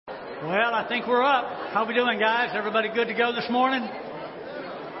Well, I think we're up. How we doing, guys? Everybody good to go this morning?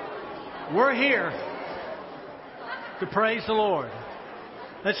 We're here to praise the Lord.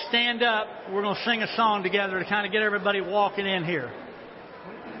 Let's stand up. We're going to sing a song together to kind of get everybody walking in here.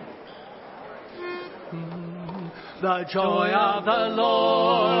 The joy of the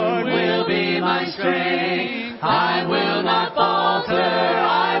Lord will be my strength. I will not falter,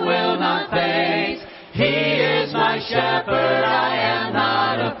 I will not faint. He is my shepherd, I am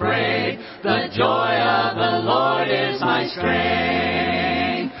not afraid. The joy of the Lord is my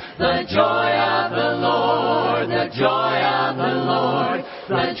strength. The joy of the Lord, the joy of the Lord,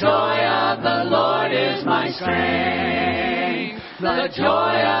 the joy of the Lord is my strength. The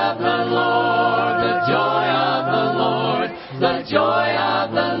joy of the Lord, the joy of the Lord, the joy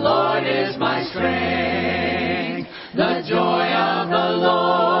of the Lord is my strength. The joy of the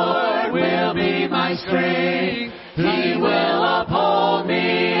Lord will be my strength. He will uphold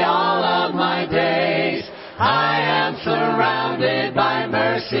me all of my days. I am surrounded by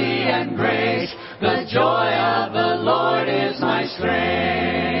mercy and grace. The joy of the Lord is my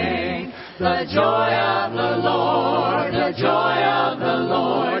strength. The joy of the Lord, the joy of the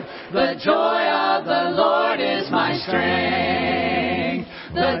Lord, the joy of the Lord is my strength.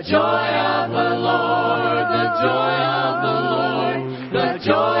 The joy of the Lord, the joy of the Lord, the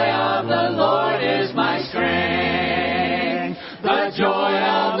joy of the Lord is my strength. The joy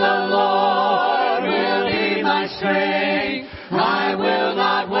of the Lord will be my strength. I will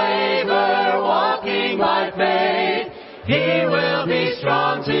not waver, walking by faith. He will be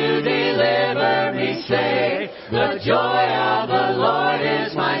strong to deliver me safe. The joy of the Lord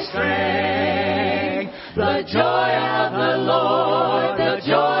is my strength. The joy of the Lord, the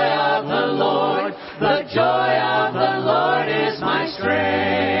joy of the Lord, the joy of the Lord is my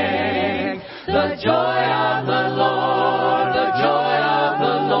strength. The joy of the Lord, the joy of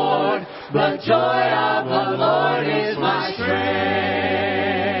the Lord, the joy of the Lord is my strength.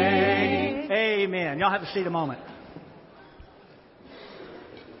 Amen. Y'all have a seat a moment.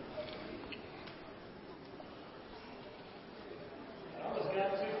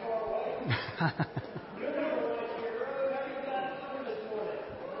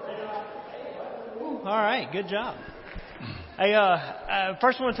 All right, good job. I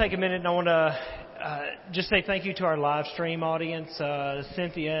first want to take a minute and I want to just say thank you to our live stream audience.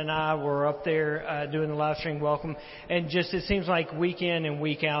 Cynthia and I were up there doing the live stream welcome, and just it seems like week in and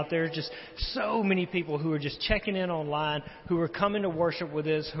week out, there's just so many people who are just checking in online, who are coming to worship with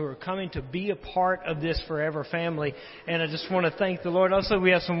us, who are coming to be a part of this forever family. And I just want to thank the Lord. Also,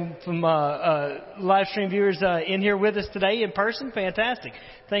 we have some live stream viewers in here with us today in person. Fantastic.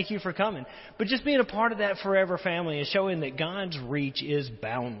 Thank you for coming. But just being a part of that forever family and showing that God's reach is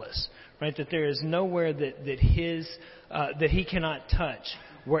boundless. Right, that there is nowhere that He cannot touch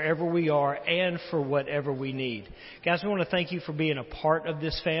wherever we are and for whatever we need. Guys, we want to thank you for being a part of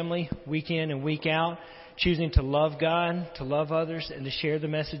this family week in and week out, choosing to love God, to love others, and to share the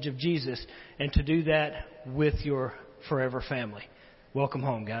message of Jesus, and to do that with your forever family. Welcome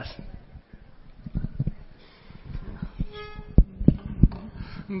home, guys.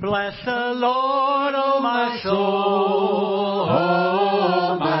 Bless the Lord, oh my soul,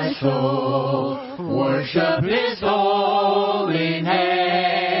 oh my soul. Worship His holy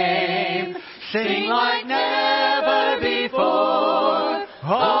name. Sing like never before,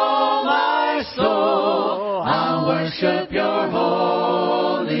 oh my soul. I'll worship Your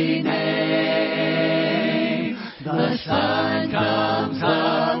holy name. The sun comes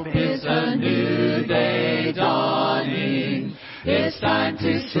up, it's a new day dawning. It's time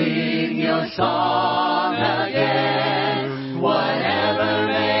to sing Your song again. Whatever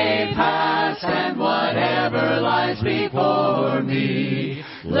may pass and whatever lies before me,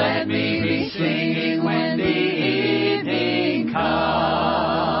 let me be singing when the evening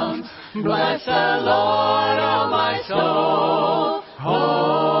comes. Bless the Lord, oh my soul,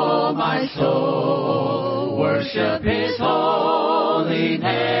 oh my soul. Worship His holy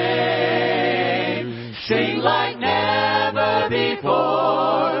name. Sing like never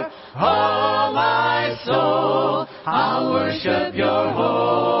before, oh my soul, I'll worship Your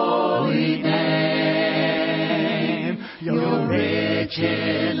holy name. You're rich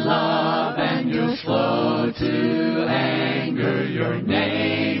in love and You're slow to anger. Your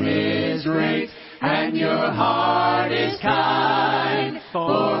name is great and Your heart is kind. For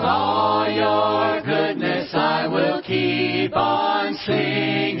all Your goodness I will keep on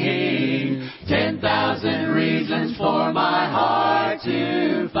singing. 10,000 reasons for my heart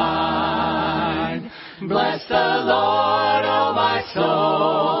to find. Bless the Lord, oh my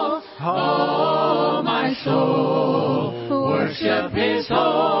soul, oh my soul. Worship His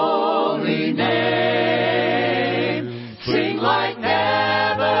holy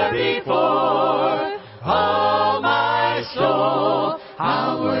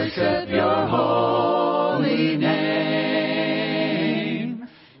worship your holy name.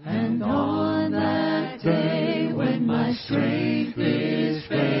 And on that day when my strength is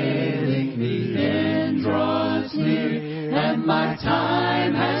failing, the end draws near, and my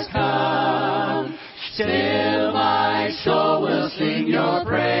time has come, still my soul will sing your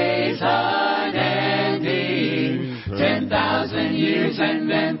praise unending. 10,000 years and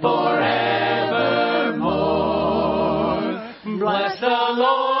then forevermore. Bless the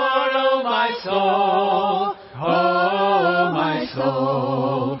Lord, oh my soul, oh my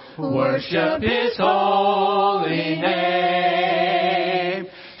soul. Worship His holy name.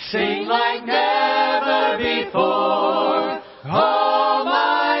 Sing like never before, oh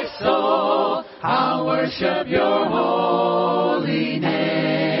my soul. I'll worship your holy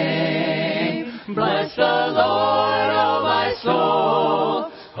name. Bless the Lord, oh my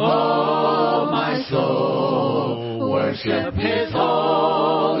soul, oh my soul. Worship His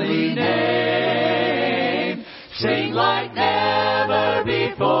holy name. Sing like never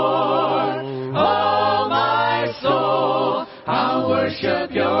before, oh my soul. I'll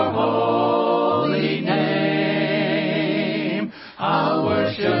worship your holy name. I'll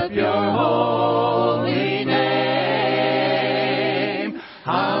worship your holy name.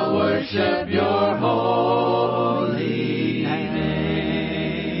 I'll worship your holy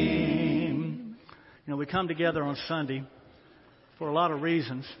name. You know, we come together on Sunday for a lot of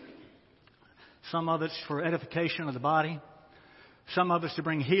reasons. Some of it's for edification of the body. Some of it's to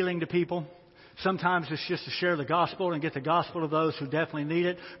bring healing to people. Sometimes it's just to share the gospel and get the gospel to those who definitely need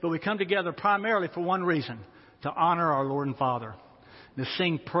it. But we come together primarily for one reason, to honor our Lord and Father, to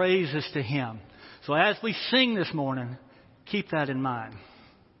sing praises to Him. So as we sing this morning, keep that in mind.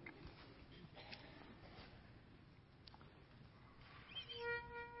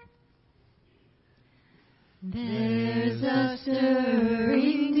 There's a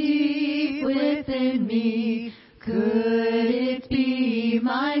stirring deep within me. Could it be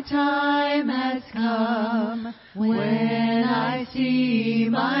my time has come when I see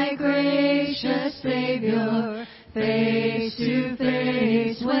my gracious Savior face to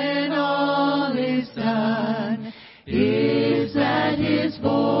face when all is done? Is that His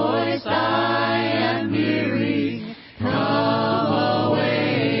voice I am hearing? Come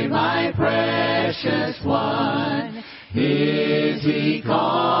away, my precious one. Is He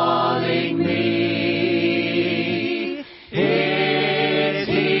calling me? Is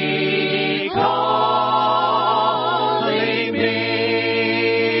He calling me?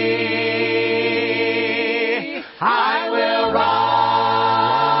 I will rise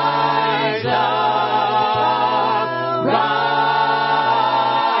up,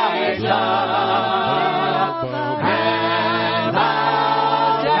 rise up, and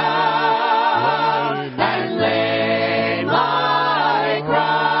bow down and lay my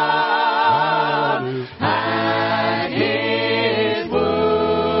crown at His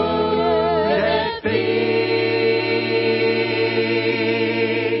wounded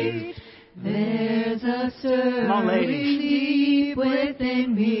feet. There's a on, ladies. stirring deep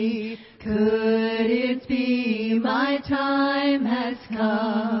within me. Could it be my time has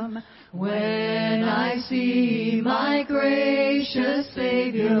come when I see my gracious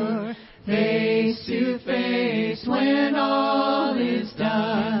Savior face to face when all is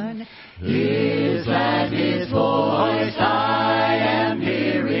done? Is that His voice I am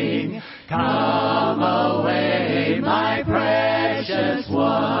hearing? Come away, my precious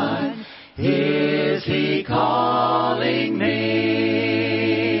one. Is He calling me?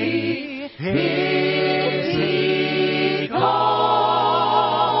 Is He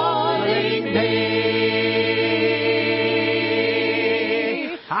calling me?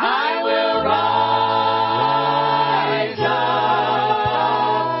 I will rise up,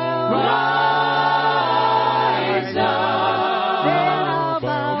 rise up,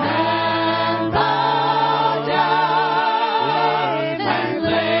 and bow down and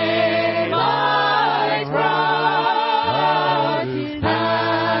lay my crown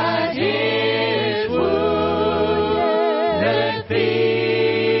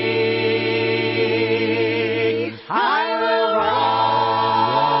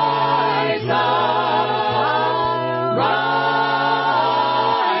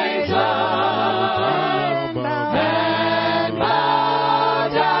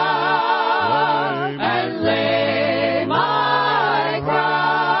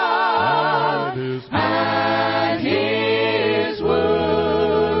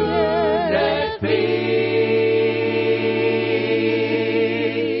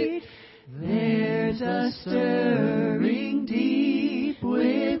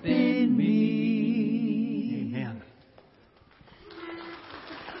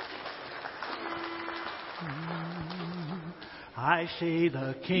see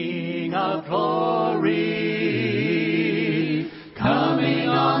the King of glory coming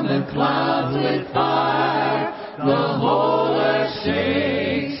on the clouds with fire. The whole earth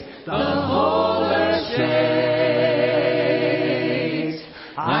shakes, the whole earth shakes.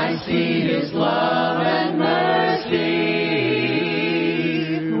 I see His love and mercy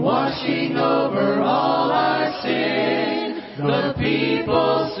washing over all our sin. The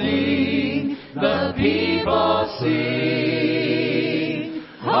people sing, the people sing.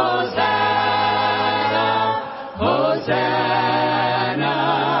 Hosanna, Hosanna,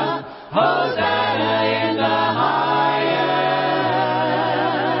 Hosanna in the highest.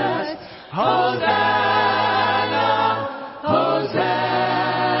 Hosanna,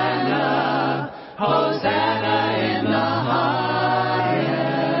 Hosanna, Hosanna in the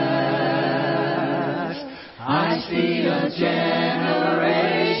highest. I see a generation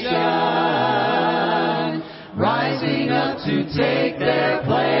rising up to take their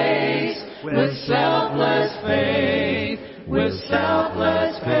place with selfless faith, with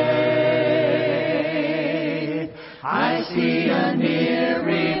selfless faith. I see a near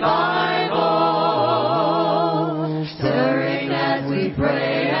revival stirring as we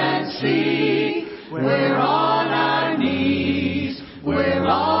pray and seek. We're on our knees, we're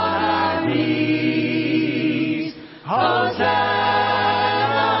on our knees. Hosanna,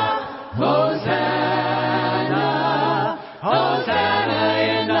 Hosanna, Hosanna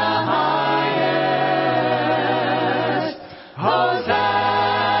in the highest.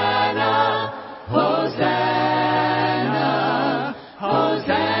 Hosanna, Hosanna,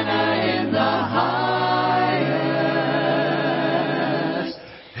 Hosanna in the highest.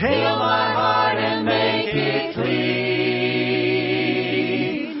 Heal my heart and make it clean.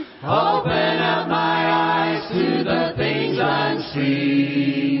 Open up my eyes to the things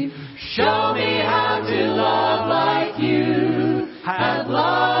unseen. Show me how to love like you have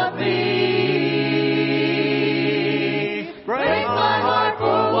loved me. Break my heart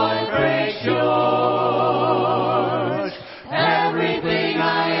for what breaks yours. Everything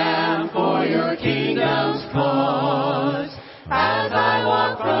I am for your kingdom's cause. As I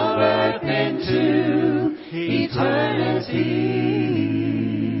walk from earth into eternity.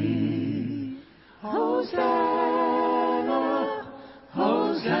 Hosanna,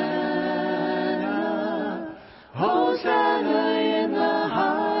 Hosanna, Hosanna in the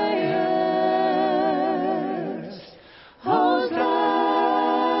highest. Hosanna,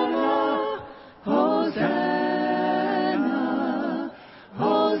 Hosanna,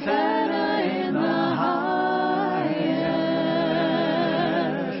 Hosanna in the highest.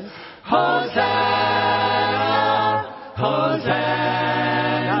 Hosanna,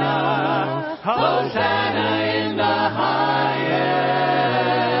 Hosanna, Hosanna in the highest.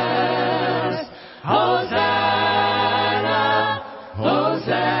 Hosanna,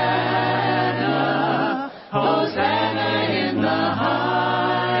 Hosanna, Hosanna in the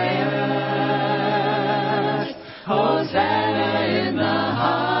highest. Hosanna in the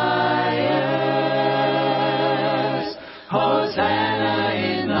highest. Hosanna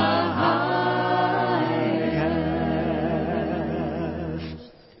in the highest.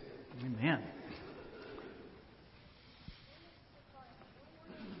 Amen.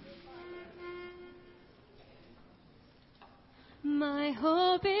 My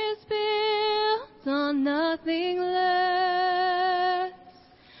hope is built on nothing less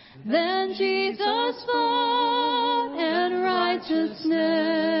than Jesus' blood and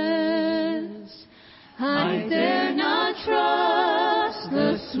righteousness. I dare not trust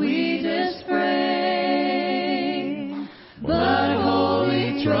the sweetest frame, but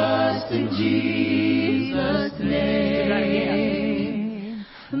wholly trust in Jesus' name.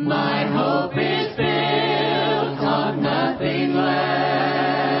 My hope is built on nothing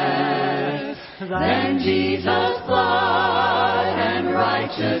less than Jesus' blood and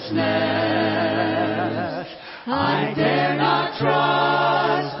righteousness. I dare not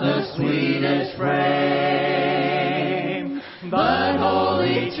trust the sweetest frame, but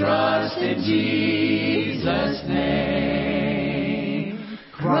wholly trust in Jesus' name.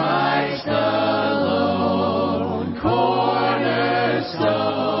 Christ alone,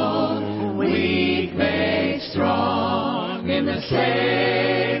 cornerstone, weak made strong in the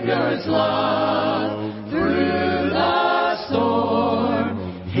Savior's love. Through the storm,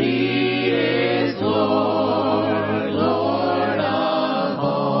 He is Lord, Lord of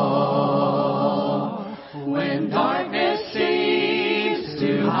all. When darkness seems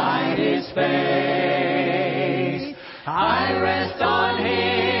to hide His face, I rest on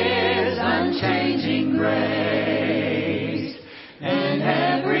His unchanging grace. And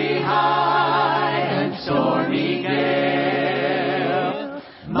every high and stormy gale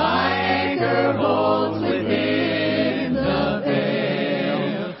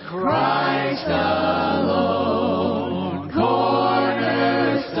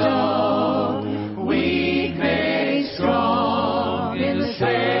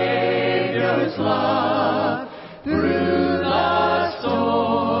Savior's love through the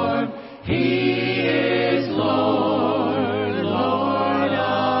storm. He is Lord, Lord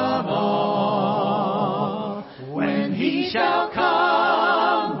of all. When He shall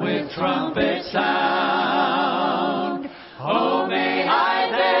come with trumpet sound, oh, may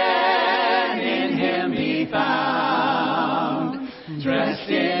I then in Him be found, dressed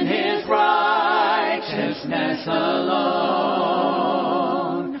in His righteousness alone,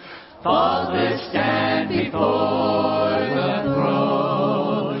 faultless stand before the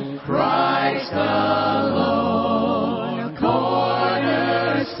throne, Christ alone,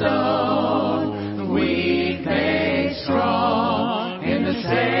 cornerstone, weak made strong in the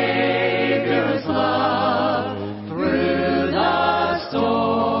Savior's love through the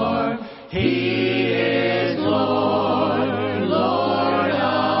storm. He is Lord, Lord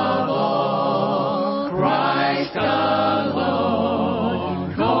of all, Christ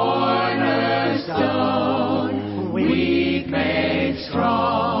alone, cornerstone, weak made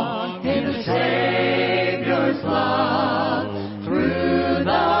strong in the Savior's love through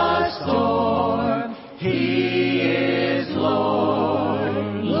the storm. He is Lord,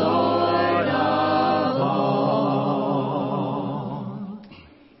 Lord of all.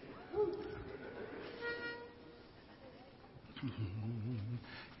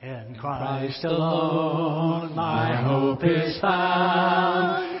 In Christ alone my hope is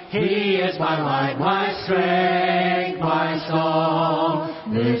found. He is my light, my strength, my song.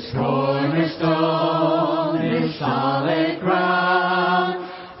 This cornerstone, this solid ground,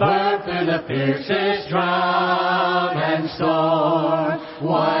 firm through the fiercest drought and storm.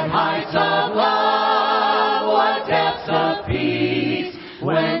 What heights of love, what depths of peace,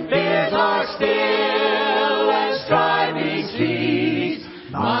 when fears are still, when striving cease.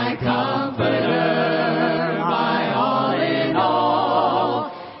 My comforter, my all in all,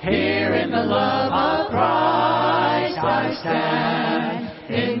 here in the love of Christ I stand,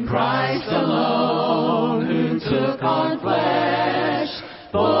 in Christ alone, who took on flesh,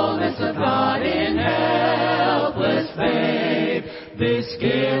 fullness of God in helpless babe, this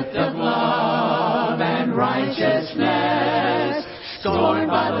gift of love and righteousness, scorned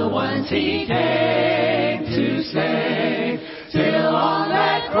by the ones He came to save, till on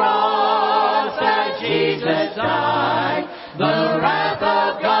that cross that Jesus died, the wrath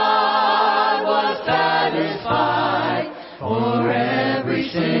of God was satisfied, for every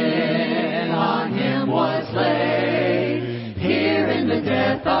sin on Him was laid. Here in the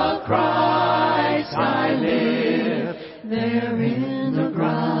death of Christ I live, there in the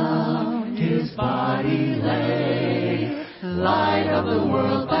ground His body lay, light of the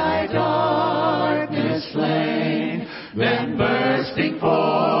world by darkness slain, then bursting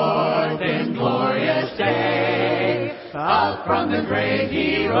forth in glorious day, up from the grave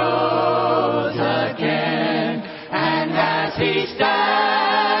He rose again, and as He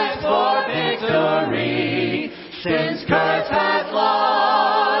stands for victory, sin's curse has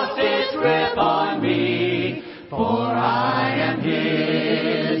lost its grip on me, for I am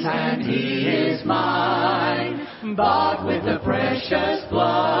His and He is mine, bought with the precious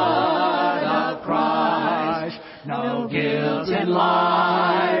blood of Christ. No guilt in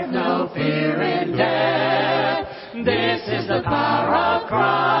life, no fear in death. This is the power of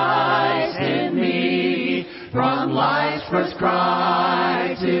Christ in me. From life's first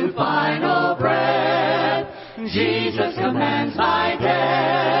cry to final breath, Jesus commands my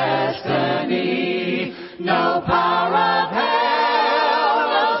destiny. No power of hell,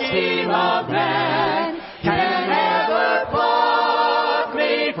 no scheme of man can ever pluck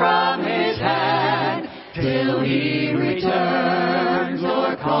me from His hand, till He returns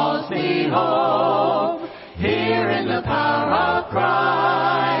or calls me home. Here in the power of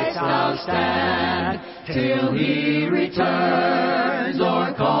Christ I'll stand, till He returns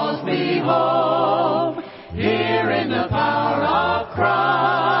or calls me home. Here in the power of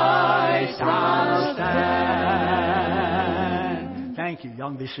Christ I'll stand. Thank you. Y'all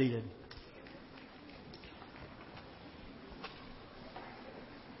can be seated.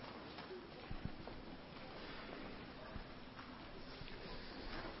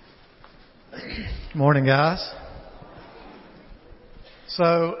 Morning, guys.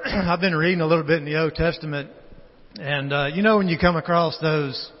 So I've been reading a little bit in the Old Testament, and when you come across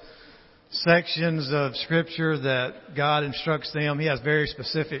those sections of Scripture that God instructs them, He has very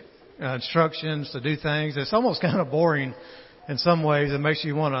specific instructions to do things. It's almost kind of boring in some ways. It makes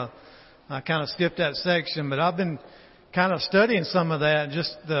you want to kind of skip that section. But I've been kind of studying some of that,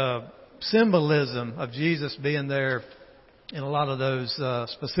 just the symbolism of Jesus being there in a lot of those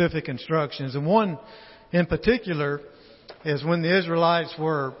specific instructions. And one in particular is when the Israelites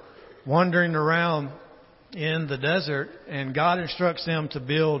were wandering around in the desert, and God instructs them to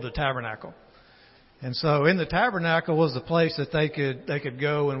build a tabernacle. And so in the tabernacle was the place that they could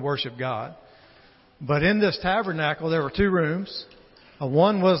go and worship God. But in this tabernacle there were two rooms.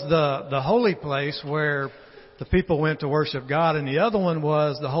 One was the holy place where the people went to worship God, and the other one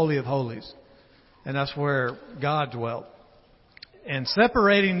was the Holy of Holies. And that's where God dwelt. And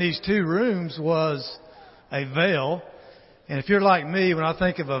separating these two rooms was a veil. And if you're like me, when I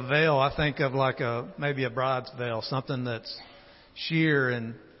think of a veil, I think of like maybe a bride's veil, something that's sheer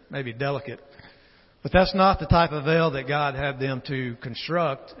and maybe delicate. But that's not the type of veil that God had them to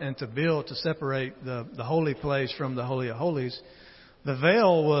construct and to build to separate the holy place from the Holy of Holies. The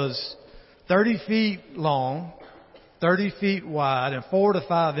veil was 30 feet long, 30 feet wide, and 4 to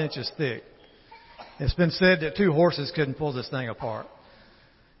 5 inches thick. It's been said that 2 horses couldn't pull this thing apart.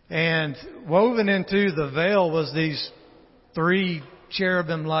 And woven into the veil was these 3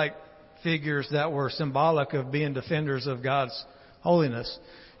 cherubim-like figures that were symbolic of being defenders of God's holiness.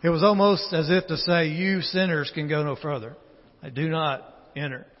 It was almost as if to say, you sinners can go no further. Do not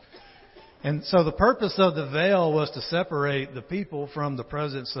enter. And so the purpose of the veil was to separate the people from the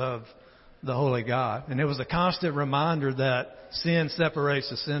presence of the holy God. And it was a constant reminder that sin separates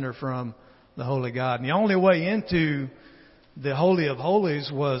the sinner from the holy God. And the only way into the Holy of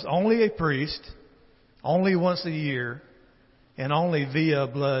Holies was only a priest, only once a year, and only via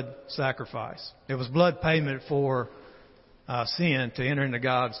blood sacrifice. It was blood payment for sin to enter into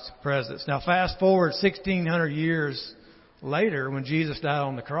God's presence. Now fast forward 1,600 years later when Jesus died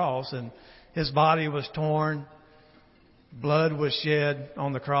on the cross and His body was torn, blood was shed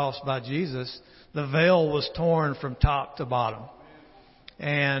on the cross by Jesus, the veil was torn from top to bottom.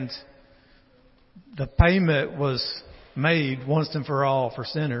 And the payment was made once and for all for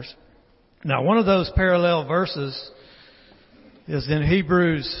sinners. Now one of those parallel verses is in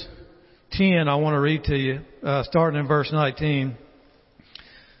Hebrews 10. I want to read to you, starting in verse 19.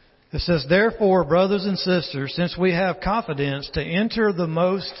 It says, "Therefore, brothers and sisters, since we have confidence to enter the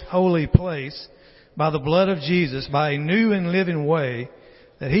most holy place by the blood of Jesus, by a new and living way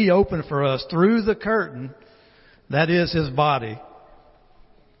that He opened for us through the curtain, that is His body.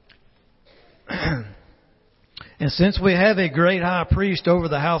 And since we have a great high priest over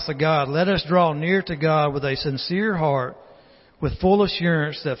the house of God, let us draw near to God with a sincere heart, with full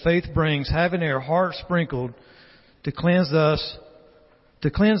assurance that faith brings, having our hearts sprinkled to cleanse us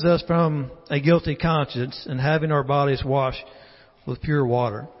from a guilty conscience, and having our bodies washed with pure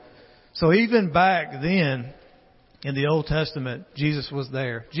water." So even back then in the Old Testament, Jesus was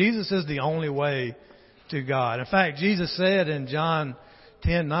there. Jesus is the only way to God. In fact, Jesus said in John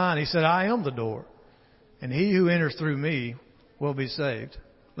 10:9, He said, "I am the door, and he who enters through me will be saved."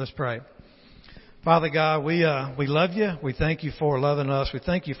 Let's pray. Father God, we love you. We thank you for loving us. We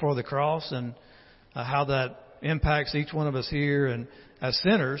thank you for the cross and how that impacts each one of us here. And as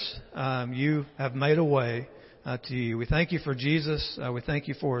sinners, you have made a way to you. We thank you for Jesus. We thank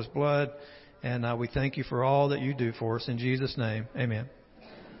you for His blood. And we thank you for all that you do for us. In Jesus' name, amen.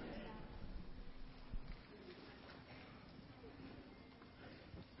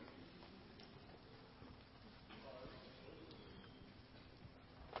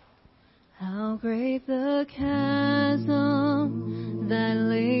 How great the chasm that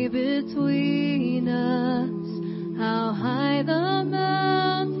lay between us, how high the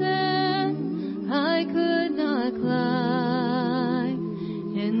mountain I could not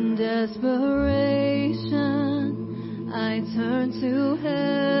climb. In desperation, I turned to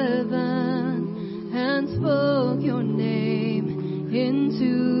heaven and spoke your name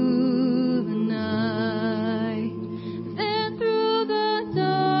into the night. Then through the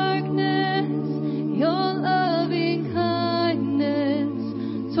darkness, your loving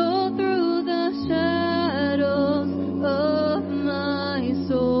kindness told through the shadows of my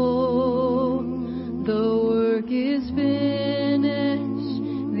soul. The work is finished,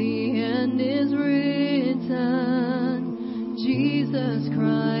 the end is written. Jesus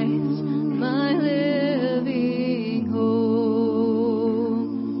Christ, my living hope.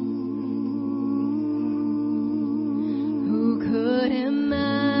 Who could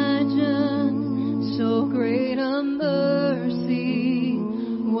imagine so great a mercy?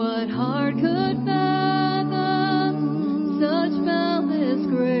 What heart could fathom such boundless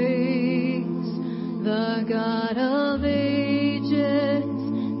grace? The God of ages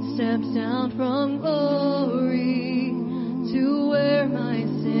steps down from glory to wear my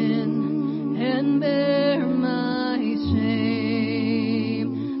sin and bear my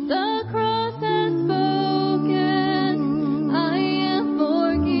shame. The cross has spoken, I am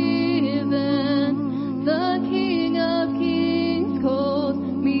forgiven. The King of Kings calls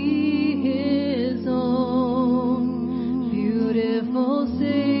me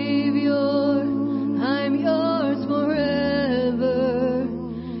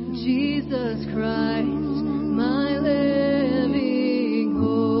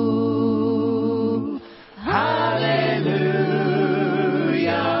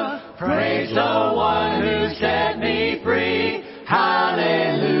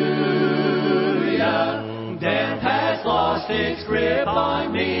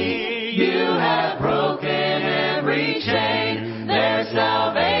You have broken every chain. There's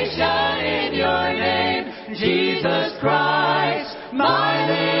salvation in your name, Jesus Christ, my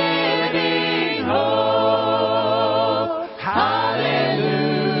living hope.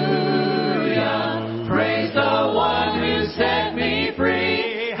 Hallelujah. Praise the one who set me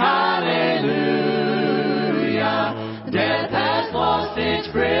free. Hallelujah. Death has lost its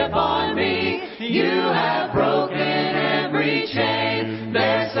grip on me. You have broken every chain.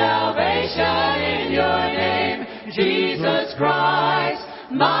 There's salvation in your name, Jesus Christ,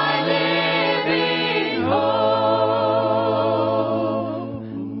 my living hope.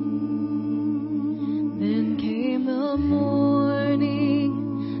 Then came the morning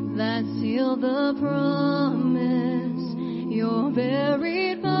that sealed the promise. Your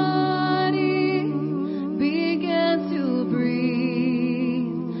buried body began to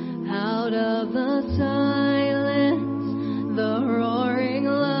breathe out of the silence. The roaring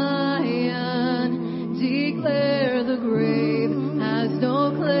lion declared the grave has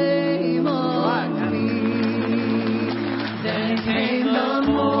no claim on me. Then came the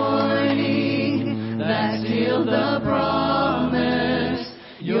morning that sealed the promise.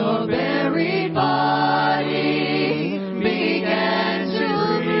 Your buried body began to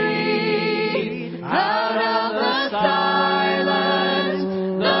breathe out of the silence.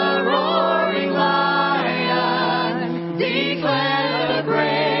 The roaring lion declared the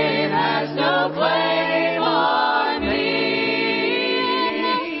grave has no claim on me.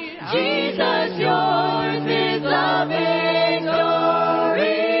 Jesus, yours is the victory.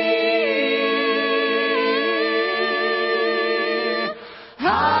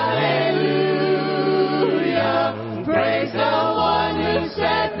 Hallelujah. Praise the one who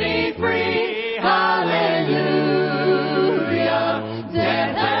set me free. Hallelujah.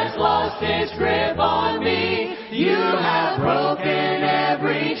 Death has lost its grip on me. You have broken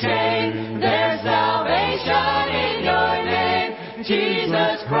every chain. There's salvation in your name,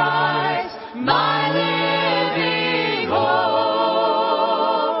 Jesus Christ, my living hope.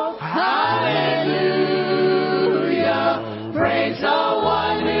 Hallelujah. Praise the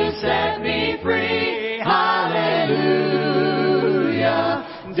one who set me free. Hallelujah.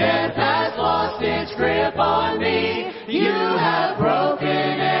 Death has lost its grip on me. You have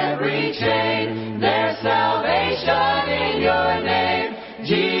broken every chain. There's salvation in your name,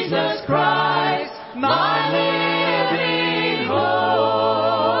 Jesus Christ, my living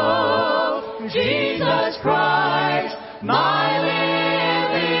hope. Jesus Christ, my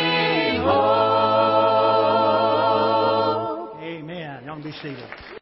living hope. Amen. Y'all can be seated.